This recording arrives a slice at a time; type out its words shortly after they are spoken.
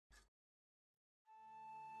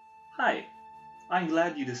Hi, I'm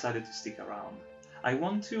glad you decided to stick around. I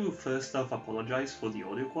want to first off apologize for the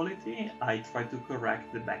audio quality. I tried to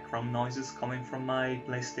correct the background noises coming from my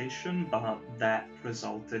PlayStation, but that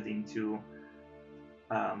resulted into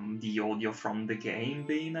the audio from the game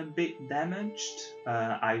being a bit damaged.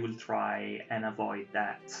 I will try and avoid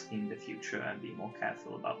that in the future and be more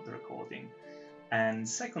careful about the recording. And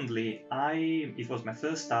secondly, it was my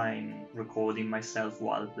first time recording myself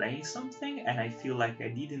while playing something, and I feel like I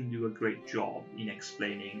didn't do a great job in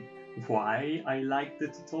explaining why I liked the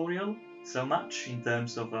tutorial so much in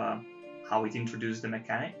terms of how it introduced the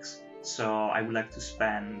mechanics. So I would like to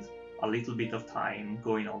spend a little bit of time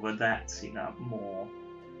going over that in a more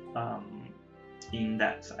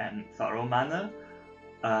in-depth and thorough manner.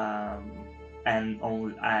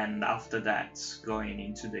 And after that, going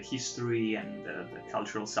into the history and the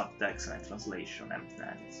cultural subtext and translation and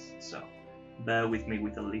so bear with me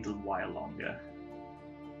with a little while longer.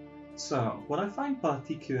 So, what I find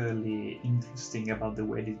particularly interesting about the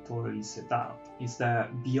way the tutorial is set up is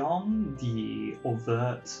that beyond the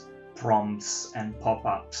overt prompts and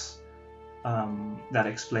pop-ups that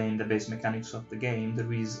explain the base mechanics of the game,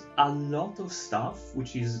 there is a lot of stuff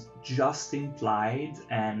which is just implied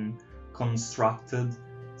and constructed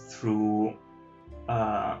through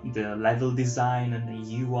the level design and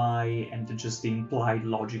the UI and just the implied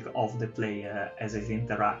logic of the player as it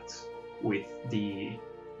interacts with the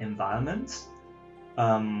environment.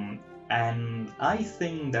 And I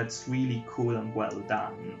think that's really cool and well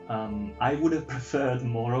done. I would have preferred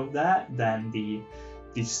more of that than the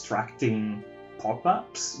distracting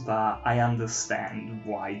pop-ups, but I understand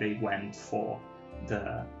why they went for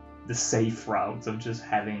the safe route of just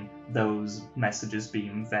having those messages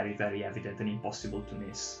being very, very evident and impossible to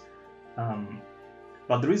miss.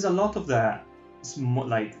 But there is a lot of the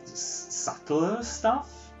subtler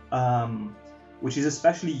stuff, which is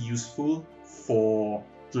especially useful for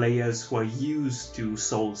players who are used to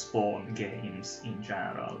Soulsborne games in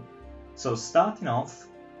general. So starting off,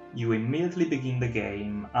 you immediately begin the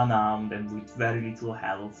game unarmed and with very little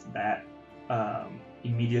health that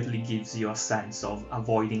immediately gives you a sense of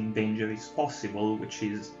avoiding danger is possible, which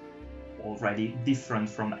is already different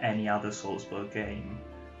from any other Soulsborne game.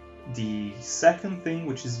 The second thing,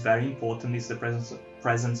 which is very important, is the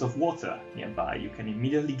presence of water nearby. You can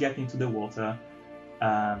immediately get into the water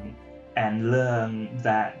and learn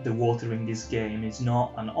that the water in this game is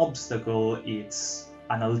not an obstacle, it's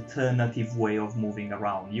an alternative way of moving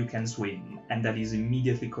around. You can swim, and that is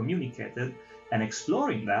immediately communicated, and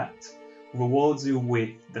exploring that rewards you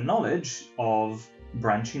with the knowledge of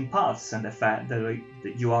branching paths and the fact that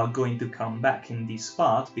you are going to come back in this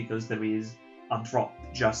part because there is a drop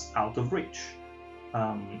just out of reach.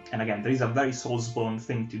 And again, there is a very Soulsborne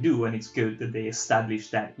thing to do, and it's good that they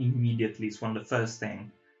establish that immediately. It's one of the first things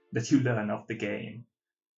that you learn of the game.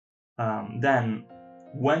 Then,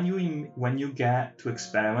 when you get to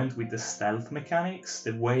experiment with the stealth mechanics,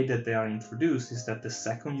 the way that they are introduced is that the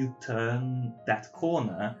second you turn that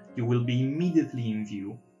corner, you will be immediately in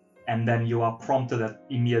view, and then you are prompted at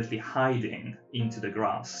immediately hiding into the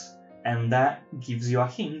grass. And that gives you a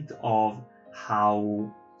hint of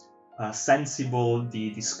how sensible the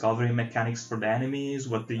discovery mechanics for the enemies,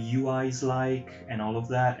 what the UI is like, and all of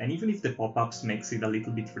that. And even if the pop-ups makes it a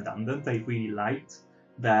little bit redundant, I really liked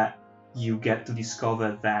that you get to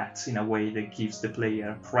discover that in a way that gives the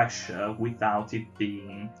player pressure without it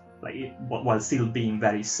being while still being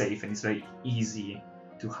very safe, and it's very easy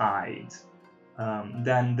to hide.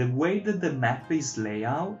 Then the way that the map is laid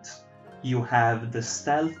out, you have the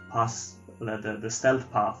stealth path, the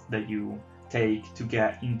stealth path that you take to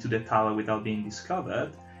get into the tower without being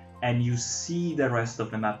discovered, and you see the rest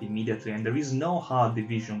of the map immediately, and there is no hard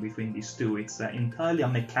division between these two. It's entirely a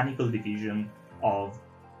mechanical division of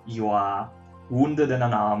you are wounded and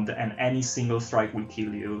unarmed, and any single strike will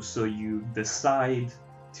kill you, so you decide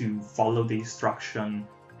to follow the instruction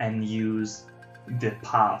and use the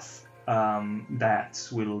path that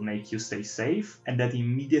will make you stay safe, and that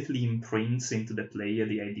immediately imprints into the player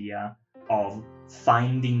the idea of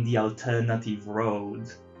finding the alternative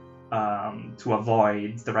road to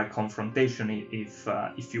avoid direct confrontation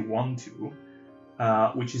if you want to,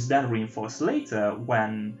 which is then reinforced later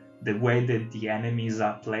when the way that the enemies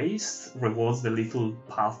are placed rewards the little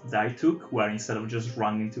path that I took, where instead of just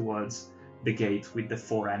running towards the gate with the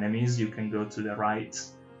 4 enemies, you can go to the right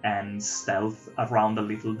and stealth around a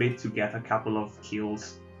little bit to get a couple of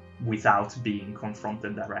kills without being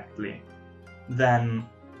confronted directly. Then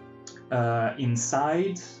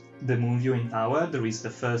inside the Moonviewing Tower, there is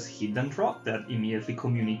the first hidden drop that immediately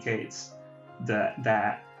communicates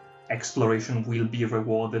that exploration will be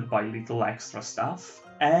rewarded by little extra stuff.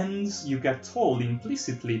 And you get told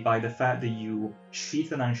implicitly by the fact that you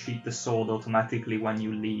sheath and unsheath the sword automatically when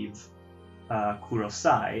you leave Kuro's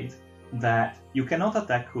side, that you cannot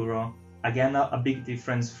attack Kuro. Again, a big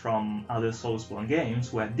difference from other Soulsborne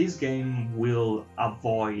games, where this game will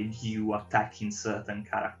avoid you attacking certain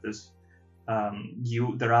characters.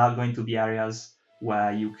 There are going to be areas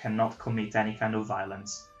where you cannot commit any kind of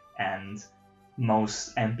violence, and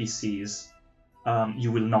most NPCs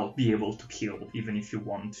you will not be able to kill, even if you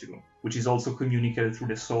want to, which is also communicated through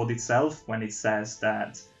the sword itself, when it says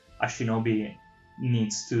that a shinobi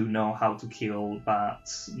needs to know how to kill, but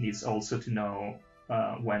needs also to know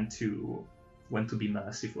when to be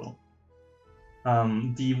merciful.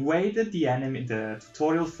 The way that the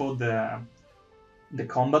tutorial for the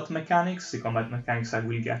combat mechanics I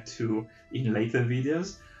will get to in later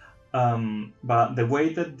videos, but the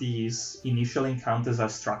way that these initial encounters are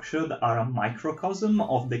structured are a microcosm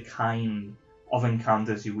of the kind of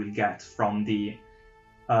encounters you will get from the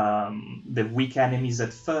weak enemies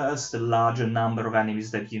at first, the larger number of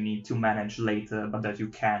enemies that you need to manage later, but that you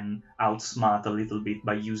can outsmart a little bit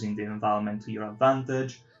by using the environment to your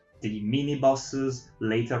advantage, the mini-bosses,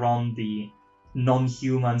 later on the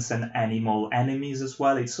non-humans and animal enemies as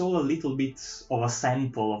well. It's all a little bit of a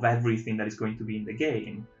sample of everything that is going to be in the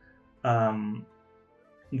game.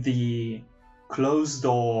 The closed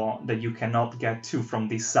door that you cannot get to from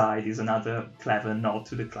this side is another clever nod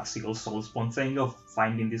to the classical Soulsborne thing of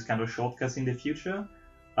finding these kind of shortcuts in the future,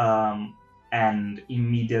 and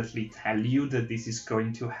immediately tell you that this is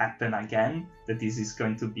going to happen again, that this is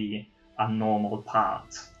going to be a normal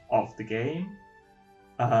part of the game,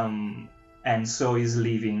 and so is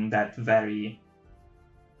leaving that very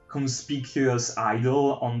conspicuous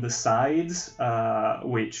idol on the sides,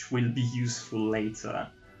 which will be useful later.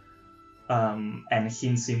 And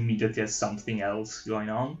hints immediately at something else going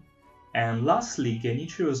on. And lastly,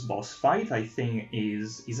 Genichiro's boss fight, I think,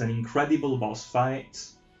 is an incredible boss fight,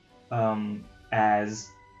 as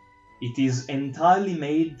it is entirely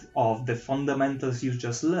made of the fundamentals you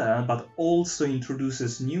just learned, but also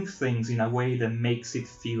introduces new things in a way that makes it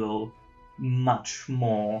feel much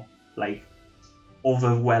more like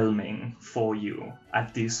overwhelming for you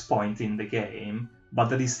at this point in the game, but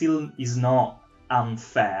that it still is not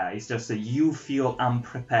unfair. It's just that you feel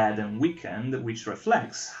unprepared and weakened, which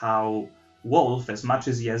reflects how Wolf, as much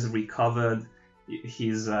as he has recovered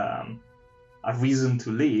his a reason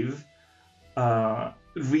to live,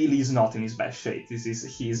 really is not in his best shape.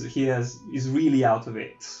 He's really out of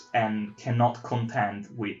it and cannot contend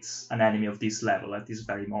with an enemy of this level at this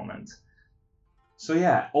very moment. So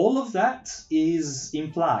yeah, all of that is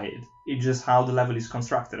implied. It's just how the level is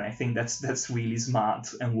constructed. I think that's really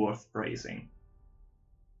smart and worth praising.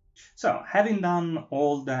 So, having done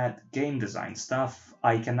all that game design stuff,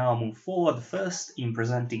 I can now move forward first in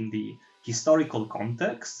presenting the historical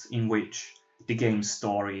context in which the game's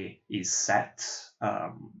story is set,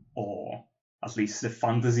 or at least the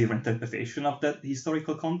fantasy interpretation of that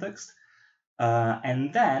historical context,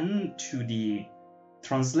 and then to the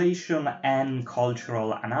translation and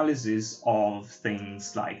cultural analysis of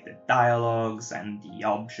things like the dialogues and the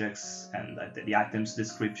objects and the items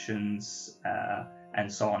descriptions, and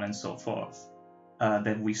so on and so forth,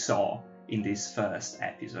 that we saw in this first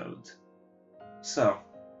episode. So,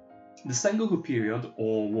 the Sengoku period,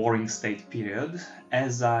 or Warring State period,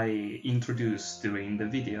 as I introduced during the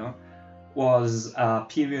video, was a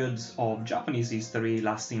period of Japanese history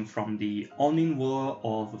lasting from the Onin War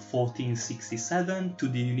of 1467 to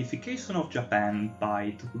the unification of Japan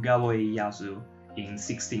by Tokugawa Ieyasu in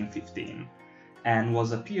 1615, and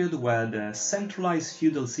was a period where the centralized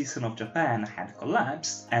feudal system of Japan had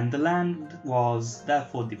collapsed, and the land was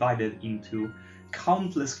therefore divided into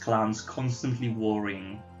countless clans constantly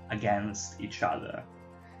warring against each other.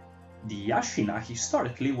 The Ashina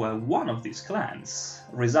historically were one of these clans,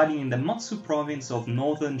 residing in the Matsu province of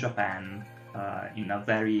northern Japan, in a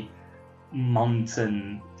very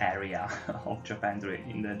mountain area of Japan,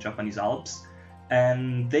 in the Japanese Alps,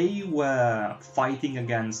 and they were fighting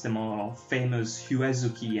against the more famous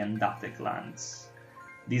Uesugi and Date clans.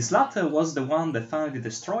 This latter was the one that finally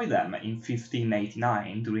destroyed them in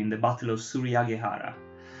 1589 during the Battle of Suriagehara.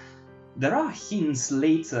 There are hints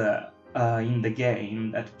later in the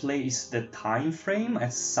game that place the time frame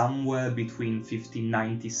as somewhere between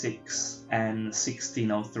 1596 and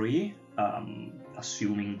 1603,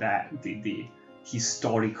 assuming that the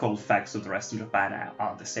historical facts of the rest of Japan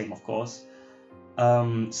are the same, of course.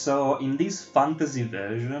 So in this fantasy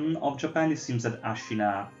version of Japan, it seems that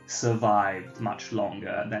Ashina survived much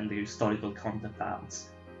longer than the historical counterparts.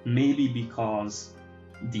 Maybe because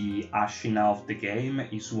the Ashina of the game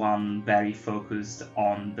is one very focused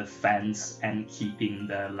on defense and keeping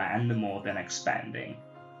the land more than expanding.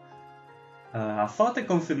 I thought a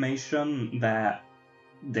confirmation that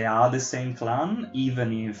they are the same clan,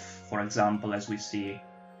 even if, for example, as we see,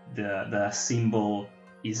 the symbol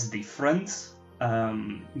is different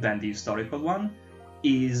than the historical one,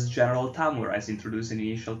 is General Tamura, as introduced in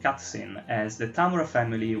the initial cutscene, as the Tamura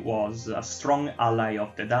family was a strong ally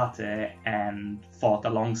of the Date and fought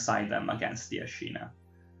alongside them against the Ashina.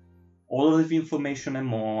 All of the information and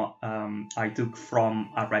more I took from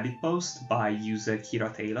a Reddit post by user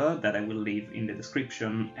Kira Taylor that I will leave in the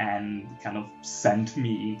description, and kind of sent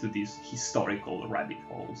me into this historical rabbit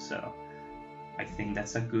hole, so I think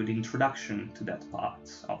that's a good introduction to that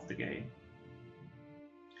part of the game.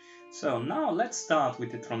 So now let's start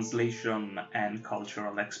with the translation and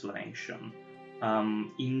cultural explanation.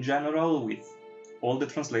 In general, with all the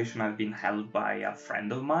translation I've been helped by a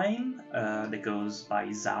friend of mine that goes by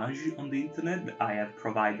Zaj on the internet. I have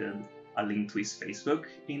provided a link to his Facebook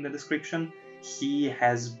in the description. He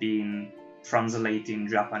has been translating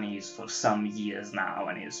Japanese for some years now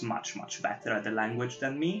and is much better at the language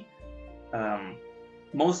than me.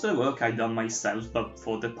 Most of the work I done myself, but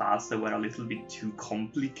for the parts that were a little bit too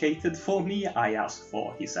complicated for me, I asked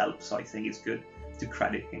for his help, so I think it's good to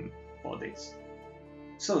credit him for this.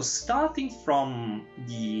 So starting from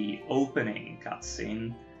the opening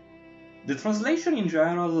cutscene, the translation in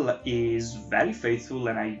general is very faithful,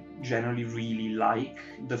 and I generally really like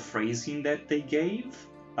the phrasing that they gave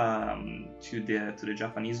to the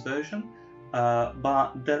Japanese version.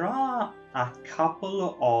 But there are a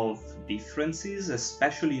couple of differences,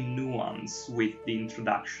 especially new ones, with the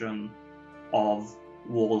introduction of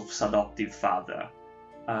Wolf's adoptive father,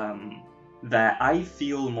 that I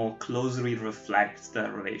feel more closely reflect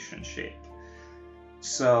their relationship.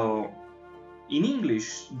 So, in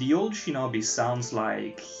English, the old shinobi sounds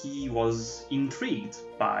like he was intrigued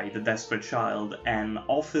by the desperate child and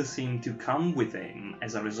offers him to come with him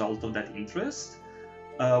as a result of that interest.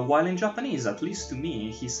 While in Japanese, at least to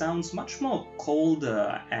me, he sounds much more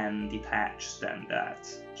colder and detached than that.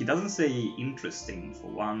 He doesn't say interesting, for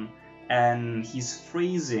one, and his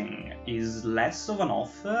phrasing is less of an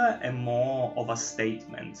offer and more of a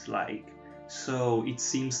statement, like, so it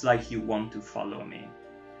seems like you want to follow me.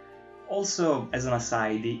 Also, as an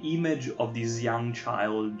aside, the image of this young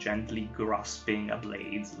child gently grasping a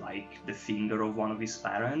blade like the finger of one of his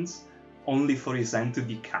parents, only for his hand to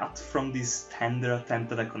be cut from this tender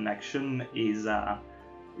attempt at a connection, is a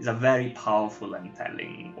very powerful and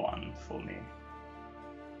telling one for me.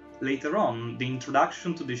 Later on, the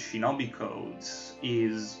introduction to the shinobi codes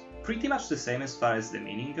is pretty much the same as far as the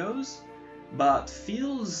meaning goes, but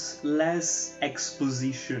feels less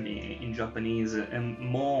exposition-y in Japanese and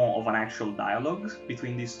more of an actual dialogue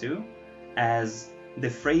between these two, as the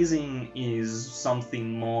phrasing is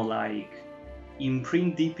something more like,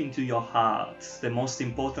 imprint deep into your heart the most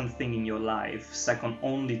important thing in your life, second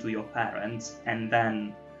only to your parents, and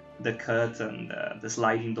then the curtain, the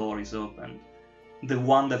sliding door is opened. The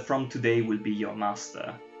one that from today will be your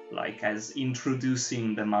master, like as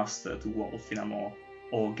introducing the master to Wolf in a more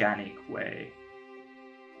organic way.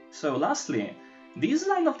 So lastly, this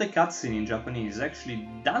line of the cutscene in Japanese actually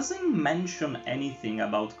doesn't mention anything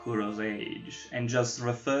about Kuro's age, and just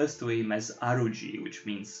refers to him as Aruji, which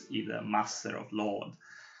means either master or lord.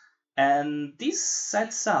 And this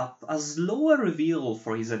sets up a slower reveal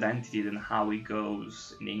for his identity than how it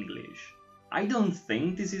goes in English. I don't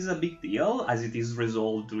think this is a big deal, as it is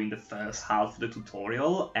resolved during the first half of the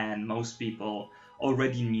tutorial, and most people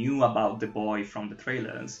already knew about the boy from the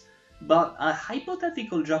trailers. But a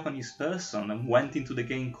hypothetical Japanese person who went into the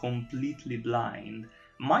game completely blind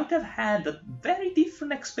might have had very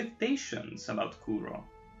different expectations about Kuro.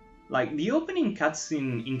 Like, the opening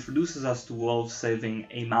cutscene introduces us to Wolf saving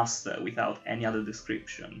a master without any other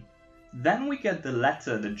description. Then we get the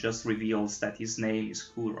letter that just reveals that his name is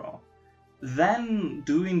Kuro. Then,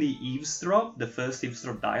 during the first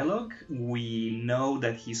eavesdrop dialogue, we know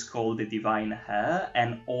that he's called the Divine Hair,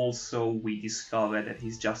 and also we discover that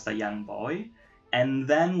he's just a young boy. And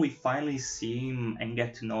then we finally see him and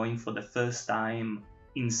get to know him for the first time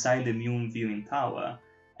inside the Moon Viewing Tower.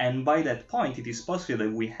 And by that point, it is possible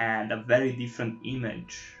that we had a very different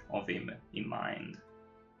image of him in mind.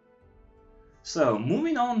 So,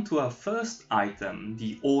 moving on to our first item,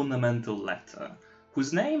 the ornamental letter,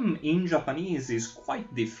 whose name in Japanese is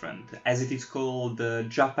quite different, as it is called the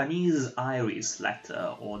Japanese iris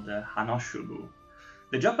letter, or the Hanoshubu.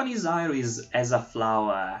 The Japanese iris as a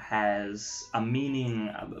flower has a meaning,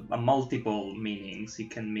 multiple meanings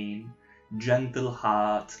it can mean, gentle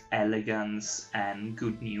heart, elegance, and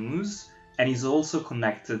good news, and is also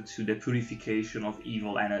connected to the purification of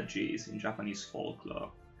evil energies in Japanese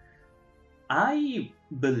folklore. I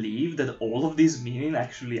believe that all of these meaning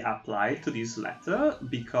actually apply to this letter,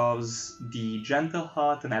 because the gentle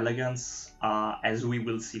heart and elegance are, as we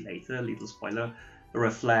will see later, little spoiler,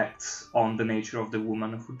 reflect on the nature of the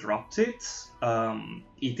woman who dropped it.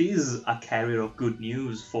 It is a carrier of good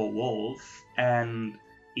news for Wolf, and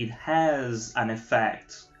it has an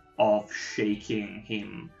effect of shaking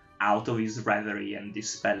him out of his reverie and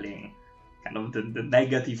dispelling kind of the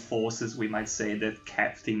negative forces, we might say, that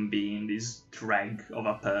kept him being this drag of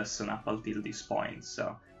a person up until this point.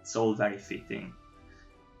 So it's all very fitting.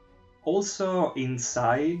 Also,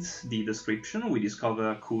 inside the description, we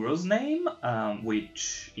discover Kuro's name,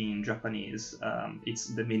 which in Japanese, it's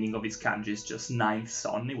the meaning of its kanji is just ninth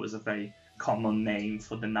son. It was a very common name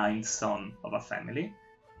for the ninth son of a family.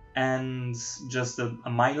 And just a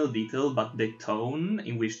minor detail, but the tone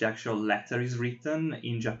in which the actual letter is written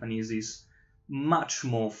in Japanese is much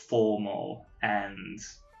more formal and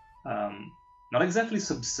not exactly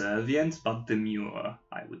subservient, but demure,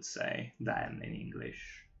 I would say, than in English.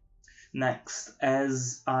 Next,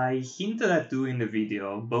 as I hinted at during the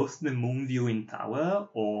video, both the moon viewing tower,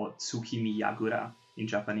 or Tsukimi Yagura in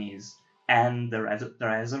Japanese, and the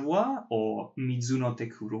reservoir, or Mizuno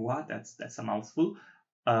Tekuruwa, that's a mouthful,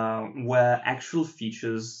 were actual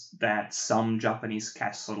features that some Japanese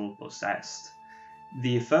castle possessed.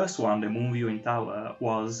 The first one, the moon viewing tower,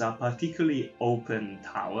 was a particularly open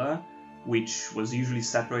tower, which was usually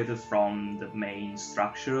separated from the main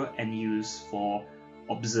structure and used for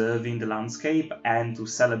observing the landscape and to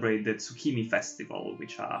celebrate the Tsukimi festival,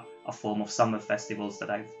 which are a form of summer festivals that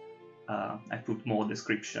I put more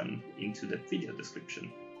description into the video description.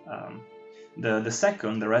 The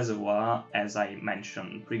second, the reservoir, as I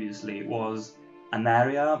mentioned previously, was an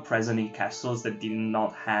area present in castles that did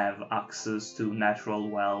not have access to natural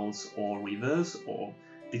wells or rivers, or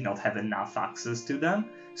did not have enough access to them,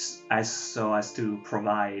 so as to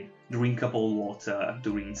provide drinkable water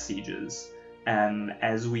during sieges. And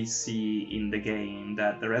as we see in the game,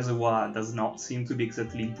 that the reservoir does not seem to be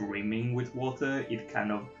exactly brimming with water, it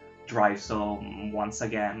kind of drives home once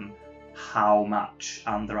again how much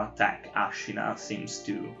under attack Ashina seems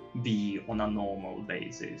to be on a normal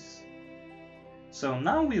basis. So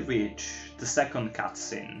now we reach the second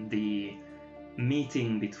cutscene, the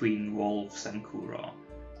meeting between Wolves and Kuro.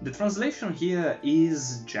 The translation here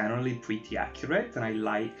is generally pretty accurate, and I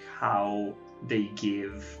like how they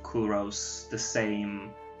give Kuros the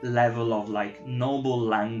same level of like noble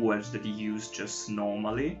language that he used just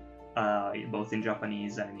normally, both in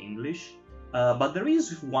Japanese and in English. But there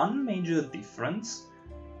is one major difference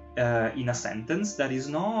in a sentence that is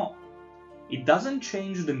not... It doesn't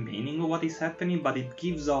change the meaning of what is happening, but it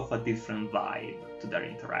gives off a different vibe to their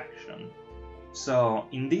interaction. So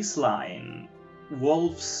in this line,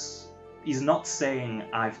 Wolves is not saying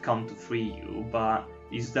 "I've come to free you," but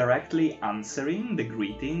is directly answering the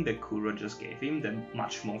greeting that Kuro just gave him, the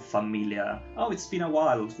much more familiar "Oh, it's been a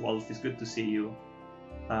while, Wolf, it's good to see you."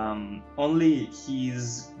 Only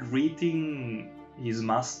he's greeting his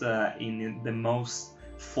master in the most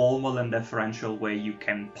formal and deferential way you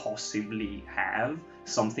can possibly have,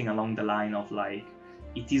 something along the line of like,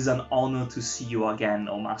 "It is an honor to see you again,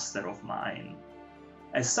 O master of mine."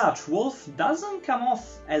 As such, Wolf doesn't come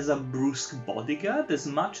off as a brusque bodyguard as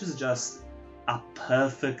much as just a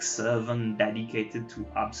perfect servant dedicated to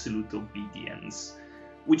absolute obedience,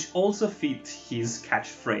 which also fit his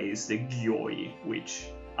catchphrase, the gyoi,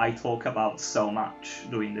 which I talk about so much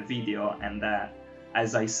during the video, and that,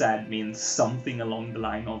 as I said, means something along the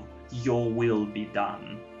line of "your will be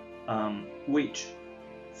done," which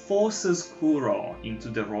forces Kuro into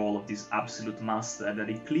the role of this absolute master that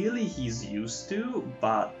he's used to,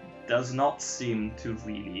 but does not seem to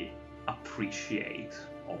really appreciate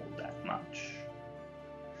all that much.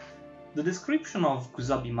 The description of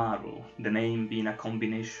Kusabimaru, the name being a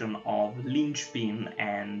combination of linchpin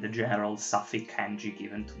and the general suffix kanji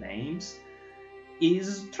given to names,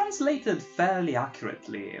 is translated fairly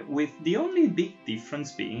accurately, with the only big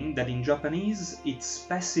difference being that in Japanese it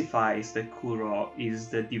specifies that Kuro is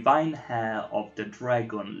the divine heir of the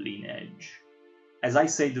dragon lineage. As I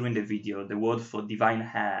say during the video, the word for divine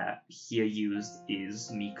heir here used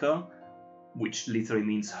is Miko, which literally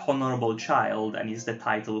means honorable child, and is the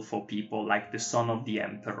title for people like the son of the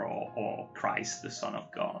emperor or Christ, the son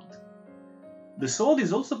of God. The sword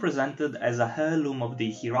is also presented as a heirloom of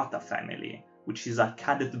the Hirata family, which is a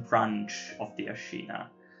cadet branch of the Ashina.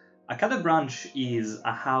 Akada branch is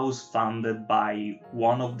a house founded by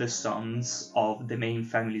one of the sons of the main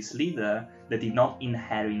family's leader that did not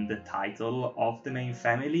inherit the title of the main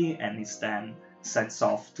family and instead sets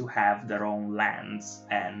off to have their own lands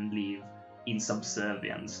and live in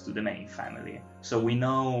subservience to the main family. So we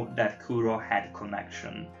know that Kuro had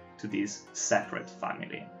connection to this separate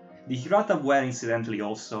family. The Hirata were incidentally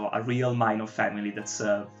also a real minor family that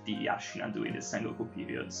served the Ashina during the Sengoku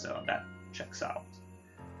period, so that checks out.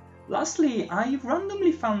 Lastly, I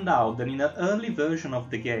randomly found out that in an early version of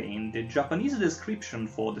the game, the Japanese description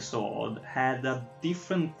for the sword had a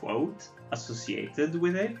different quote associated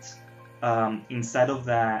with it. Instead of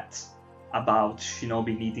that about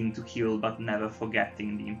shinobi needing to kill but never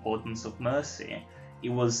forgetting the importance of mercy, it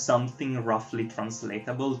was something roughly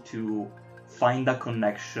translatable to find a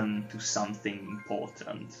connection to something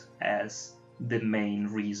important as the main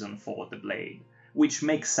reason for the blade, which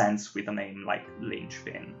makes sense with a name like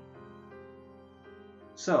Linchpin.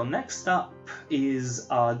 So next up is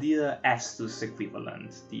our dear Estus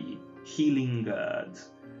equivalent, the Healing Gird.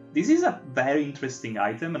 This is a very interesting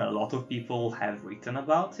item and a lot of people have written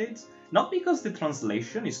about it, not because the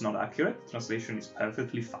translation is not accurate, the translation is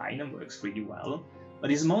perfectly fine and works really well,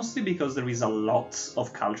 but it's mostly because there is a lot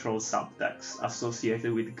of cultural subtext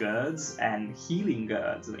associated with girds and healing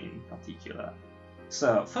girds in particular.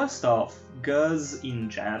 So first off, girds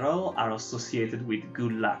in general are associated with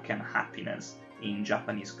good luck and happiness in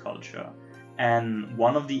Japanese culture, and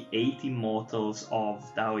one of the 8 immortals of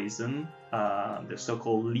Taoism, the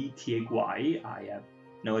so-called Li Tie Guai, I have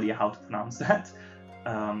no idea how to pronounce that,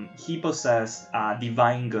 he possessed a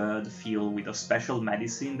divine gird filled with a special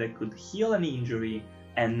medicine that could heal an injury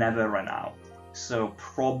and never run out. So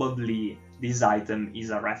probably this item is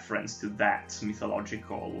a reference to that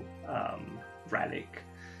mythological relic.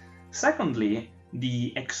 Secondly,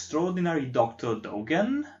 the extraordinary Dr.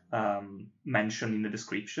 Dogen, mentioned in the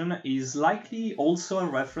description, is likely also a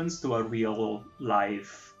reference to a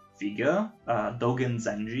real-life figure, Dogen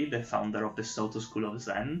Zenji, the founder of the Soto School of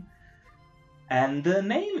Zen. And the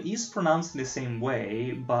name is pronounced in the same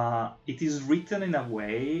way, but it is written in a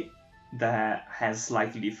way that has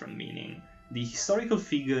slightly different meaning. The historical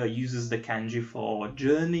figure uses the kanji for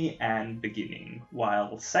journey and beginning,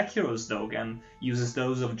 while Sekiro's Dogen uses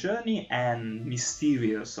those of journey and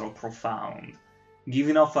mysterious or profound,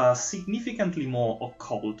 giving off a significantly more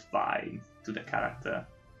occult vibe to the character.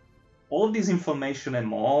 All of this information and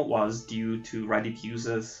more was due to Reddit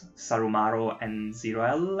users Sarumaro and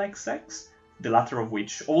ZeroLXX, the latter of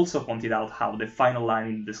which also pointed out how the final line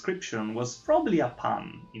in the description was probably a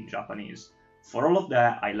pun in Japanese. For all of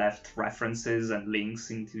that, I left references and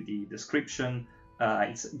links into the description.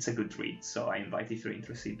 It's a good read, so I invite if you're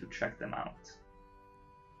interested to check them out.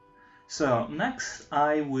 So next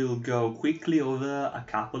I will go quickly over a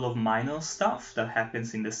couple of minor stuff that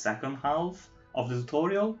happens in the second half of the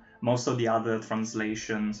tutorial. Most of the other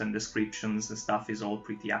translations and descriptions and stuff is all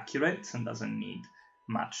pretty accurate and doesn't need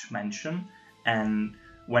much mention. And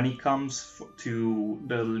when it comes to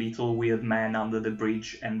the little weird man under the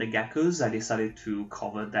bridge and the geckos, I decided to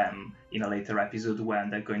cover them in a later episode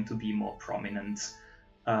when they're going to be more prominent.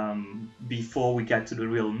 Before we get to the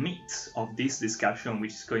real meat of this discussion,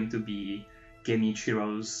 which is going to be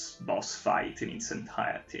Genichiro's boss fight in its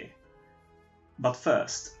entirety. But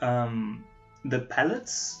first, the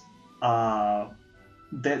pellets are...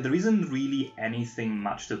 There isn't really anything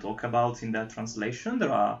much to talk about in that translation.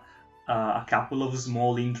 There are a couple of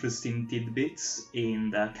small interesting tidbits in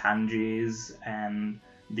the kanjis and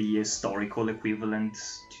the historical equivalent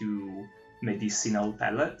to medicinal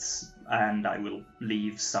pellets, and I will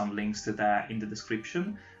leave some links to that in the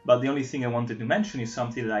description. But the only thing I wanted to mention is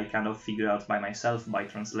something that I kind of figured out by myself by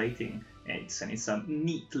translating it, and it's a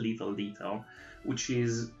neat little detail, which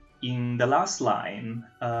is in the last line,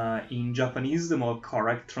 in Japanese the more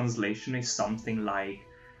correct translation is something like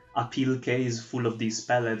a pill case full of these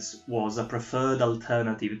pellets was a preferred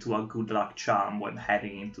alternative to a good luck charm when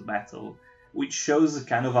heading into battle, which shows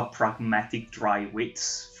kind of a pragmatic dry wit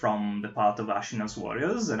from the part of Ashina's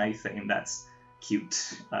warriors, and I think that's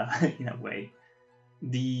cute in a way.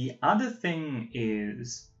 The other thing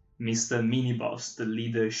is Mr. Miniboss, the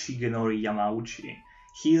leader Shigenori Yamauchi.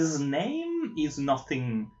 His name is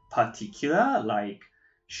nothing particular, like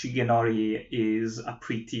Shigenori is a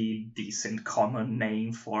pretty decent common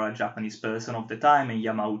name for a Japanese person of the time, and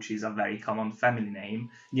Yamauchi is a very common family name.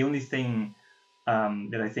 The only thing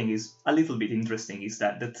that I think is a little bit interesting is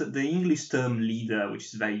that the English term leader, which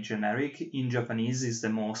is very generic, in Japanese is the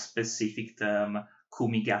more specific term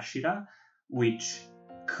kumigashira, which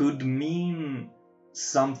could mean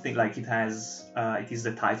something like it is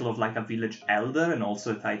the title of like a village elder and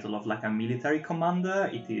also the title of like a military commander.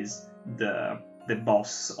 It is the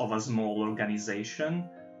boss of a small organization.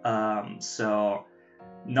 So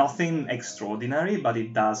nothing extraordinary, but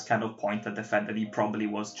it does kind of point at the fact that he probably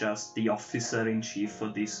was just the officer in chief for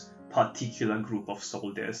this particular group of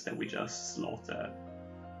soldiers that we just slaughtered.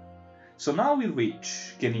 So now we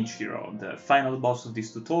reach Genichiro, the final boss of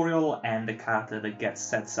this tutorial and the character that gets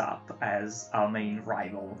set up as our main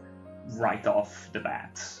rival right off the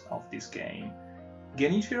bat of this game.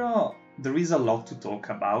 Genichiro, there is a lot to talk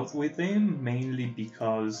about with him, mainly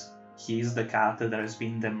because he's the character that has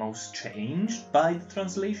been the most changed by the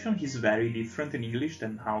translation. He's very different in English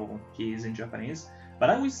than how he is in Japanese.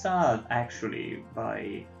 But I will start actually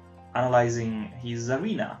by analyzing his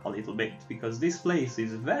arena a little bit, because this place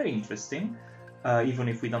is very interesting, even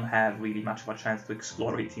if we don't have really much of a chance to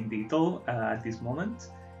explore it in detail at this moment,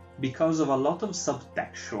 because of a lot of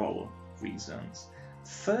subtextual reasons.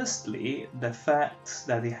 Firstly, the fact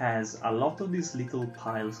that it has a lot of these little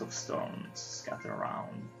piles of stones scattered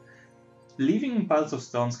around. Leaving piles of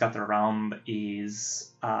stones scattered around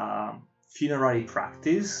is a funerary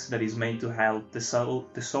practice that is made to help the soul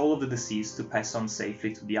of the deceased to pass on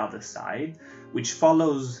safely to the other side, which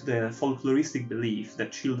follows the folkloristic belief that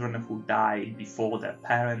children who died before their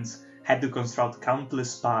parents had to construct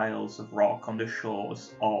countless piles of rock on the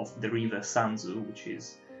shores of the river Sanzu, which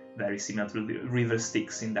is very similar to the river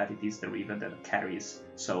Styx in that it is the river that carries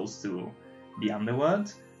souls to the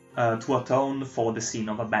underworld, to atone for the sin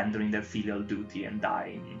of abandoning their filial duty and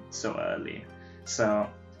dying so early. So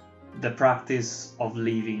the practice of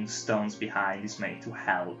leaving stones behind is made to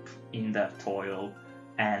help in their toil,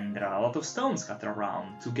 and there are a lot of stones scattered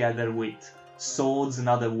around, together with swords and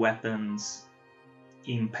other weapons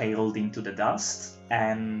impaled into the dust,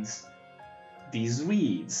 and these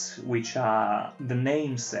reeds, which are the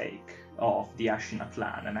namesake of the Ashina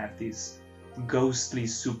clan and have this ghostly,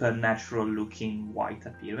 supernatural-looking white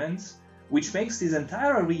appearance, which makes this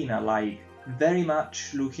entire arena like very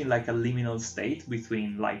much looking like a liminal state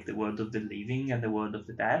between like the world of the living and the world of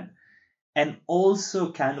the dead, and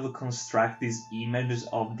also kind of construct these images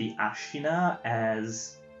of the Ashina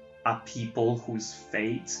as a people whose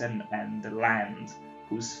fate and the land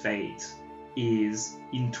whose fate is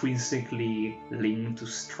intrinsically linked to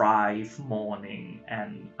strife, mourning,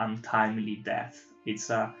 and untimely death. It's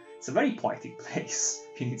a very poetic place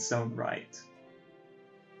in its own right.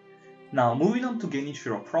 Now, moving on to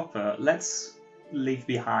Genichiro proper, let's leave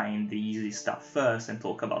behind the easy stuff first and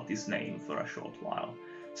talk about his name for a short while.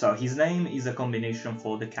 So his name is a combination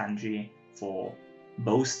for the kanji for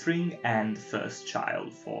bowstring and first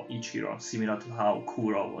child for Ichiro, similar to how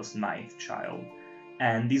Kuro was ninth child.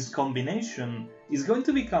 And this combination is going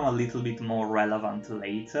to become a little bit more relevant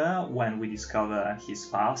later when we discover his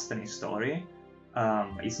past and his story.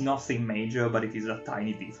 It's nothing major, but it is a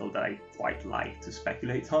tiny detail that I quite like to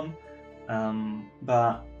speculate on.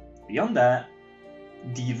 But beyond that,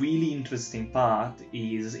 the really interesting part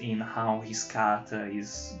is in how his character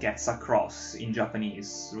gets across in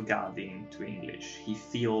Japanese regarding to English. He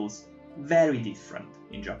feels very different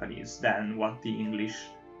in Japanese than what the English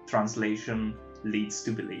translation leads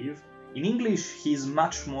to believe. In English, he's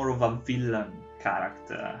much more of a villain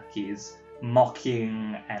character. He's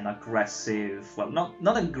mocking and aggressive. Well,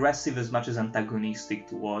 not aggressive as much as antagonistic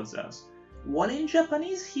towards us. While in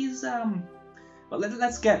Japanese, he's well,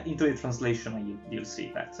 let's get into the translation and you'll see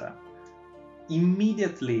better.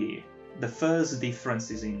 Immediately, the first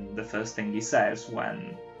difference is in the first thing he says,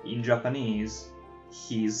 when in Japanese,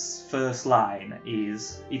 his first line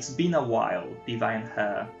is, "It's been a while, divine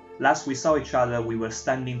her. Last we saw each other, we were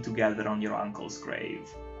standing together on your uncle's grave."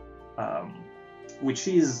 Which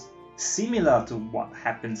is similar to what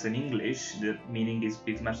happens in English. The meaning is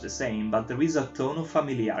pretty much the same, but there is a tone of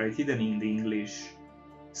familiarity that in the English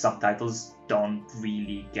subtitles don't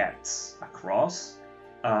really get across,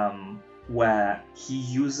 where he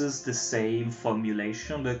uses the same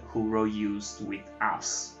formulation that Kuro used with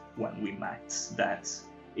us when we met, that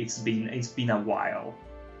it's been a while.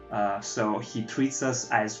 So he treats us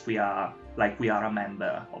as we are a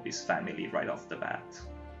member of his family right off the bat.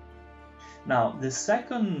 Now, the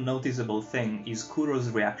second noticeable thing is Kuro's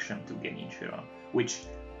reaction to Genichiro, which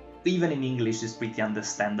even in English is pretty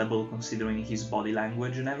understandable considering his body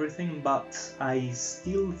language and everything, but I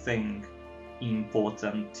still think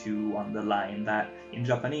important to underline that in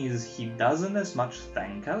Japanese he doesn't as much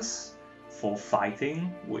thank us for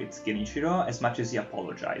fighting with Genichiro as much as he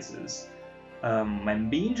apologizes. And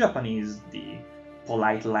being Japanese, the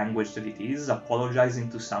polite language that it is, apologizing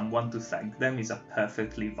to someone to thank them is a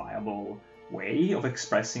perfectly viable way of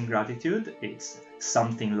expressing gratitude. It's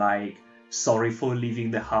something like, sorry for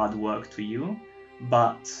leaving the hard work to you.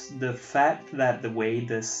 But the fact that the way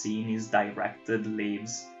the scene is directed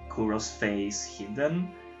leaves Kuro's face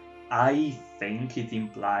hidden, I think it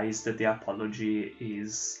implies that the apology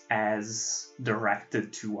is as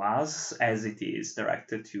directed to us as it is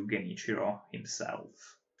directed to Genichiro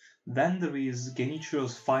himself. Then there is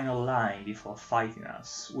Genichiro's final line before fighting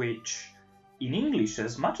us, which in English,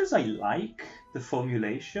 as much as I like the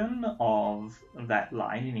formulation of that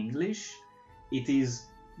line in English, it is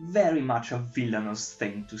very much a villainous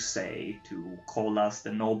thing to say, to call us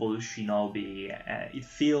the noble shinobi. It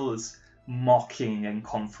feels mocking and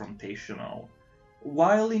confrontational.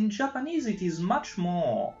 While in Japanese it is much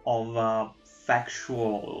more of a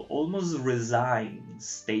factual, almost resigned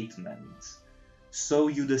statement. So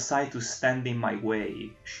you decide to stand in my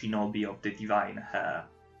way, shinobi of the divine hair.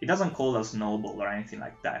 He doesn't call us noble or anything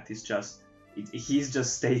like that. He's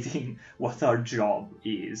just stating what our job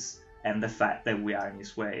is and the fact that we are in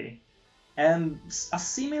his way. And a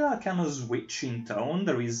similar kind of switch in tone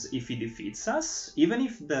there is if he defeats us. Even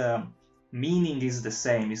if the meaning is the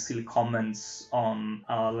same, he still comments on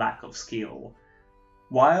our lack of skill.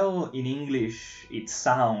 While in English it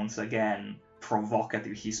sounds, again,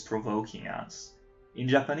 provocative, he's provoking us. In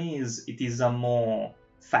Japanese it is a more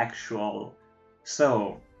factual,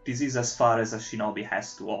 so this is as far as a shinobi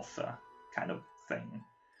has to offer kind of thing.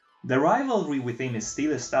 The rivalry with him is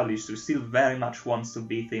still established, so he still very much wants to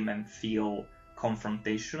beat him and feel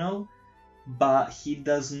confrontational, but he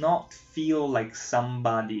does not feel like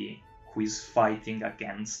somebody who is fighting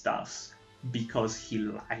against us because he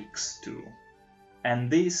likes to. And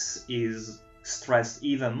this is stressed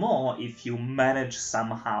even more if you manage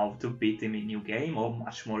somehow to beat him in New Game, or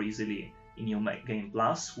much more easily in New Game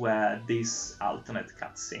Plus, where this alternate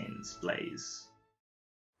cutscenes plays.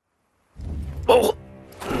 Oh,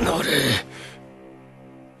 not it.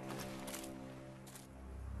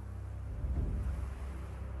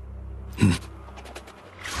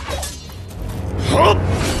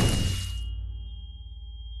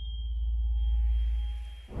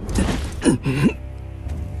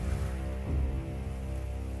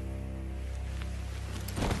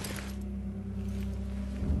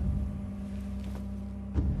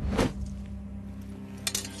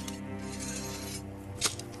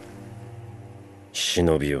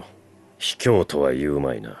忍びよ、卑怯とは言う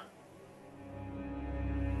まいな。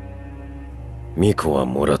巫女は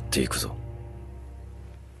もらっていくぞ。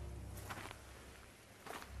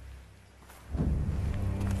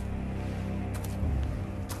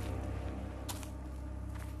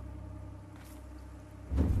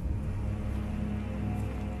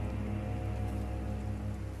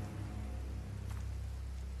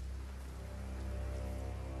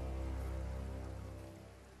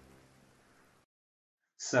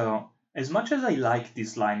So, as much as I like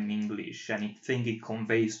this line in English, and I think it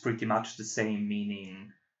conveys pretty much the same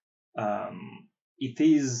meaning, it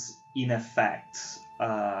is, in effect,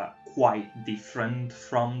 quite different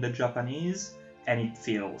from the Japanese, and it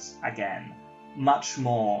feels, again, much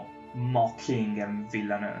more mocking and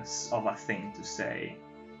villainous of a thing to say.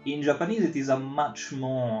 In Japanese, it is a much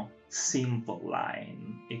more simple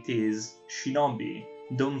line. It is, shinobi,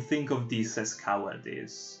 don't think of this as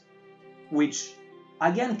cowardice. Which,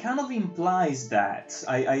 again, kind of implies that,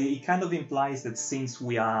 it kind of implies that since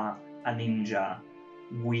we are a ninja,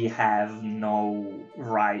 we have no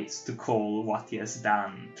right to call what he has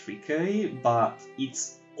done trickery, but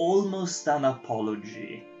it's almost an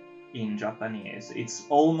apology in Japanese. It's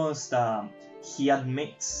almost, he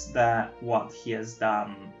admits that what he has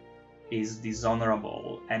done is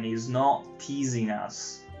dishonorable and is not teasing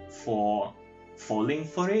us for falling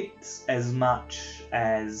for it as much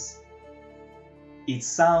as it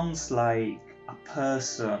sounds like a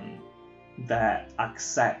person that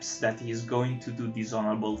accepts that he is going to do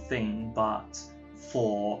dishonorable thing, but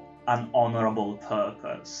for an honorable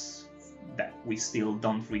purpose that we still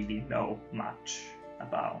don't really know much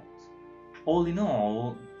about. All in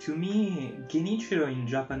all, to me, Genichiro in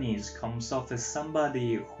Japanese comes off as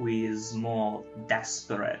somebody who is more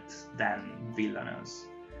desperate than villainous.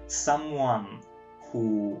 Someone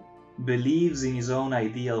who believes in his own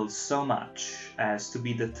ideals so much as to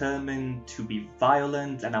be determined to be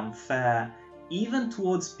violent and unfair, even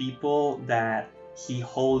towards people that he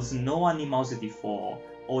holds no animosity for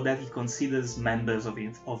or that he considers members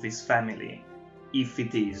of his family, if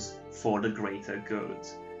it is for the greater good.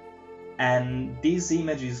 And this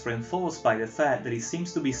image is reinforced by the fact that he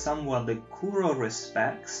seems to be someone that Kuro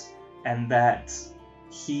respects and that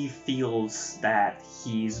he feels that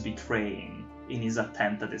he is betraying in his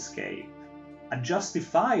attempt at escape. a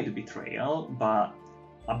justified betrayal, but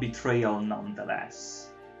a betrayal nonetheless.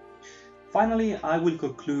 Finally, I will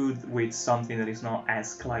conclude with something that is not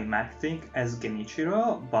as climactic as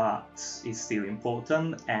Genichiro, but is still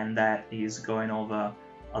important, and that is going over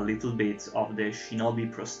a little bit of the shinobi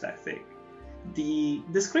prosthetic. The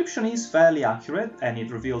description is fairly accurate, and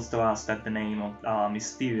it reveals to us that the name of our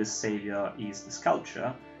mysterious savior is the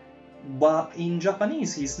sculpture, but in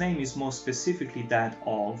Japanese his name is more specifically that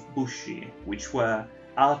of Bushi, which were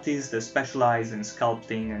artists that specialize in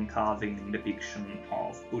sculpting and carving in depiction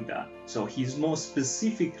of Buddha. So he's more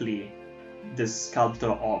specifically the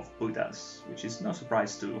sculptor of Buddhas, which is no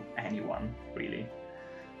surprise to anyone, really.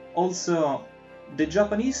 Also, the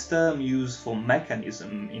Japanese term used for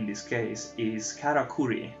mechanism in this case is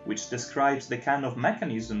karakuri, which describes the kind of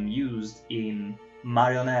mechanism used in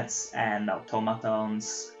marionettes and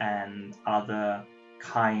automatons and other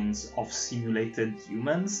kinds of simulated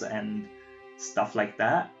humans and stuff like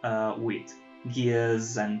that, with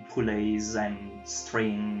gears and pulleys and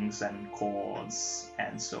strings and cords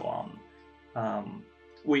and so on,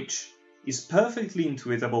 which is perfectly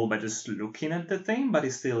intuitable by just looking at the thing, but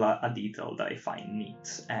it's still a detail that I find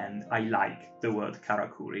neat, and I like the word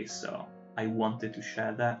karakuri, so I wanted to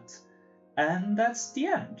share that. And that's the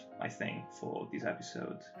end, I think, for this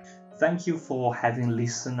episode. Thank you for having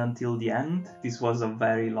listened until the end. This was a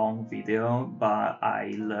very long video, but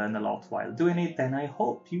I learned a lot while doing it, and I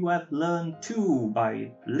hope you have learned too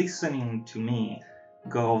by listening to me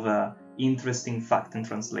go over interesting fact and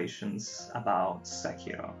translations about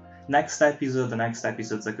Sekiro. The next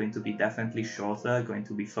episodes are going to be definitely shorter, going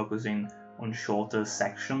to be focusing on shorter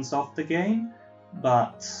sections of the game,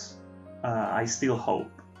 but I still hope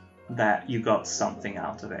that you got something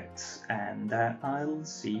out of it, and that I'll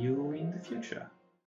see you in the future.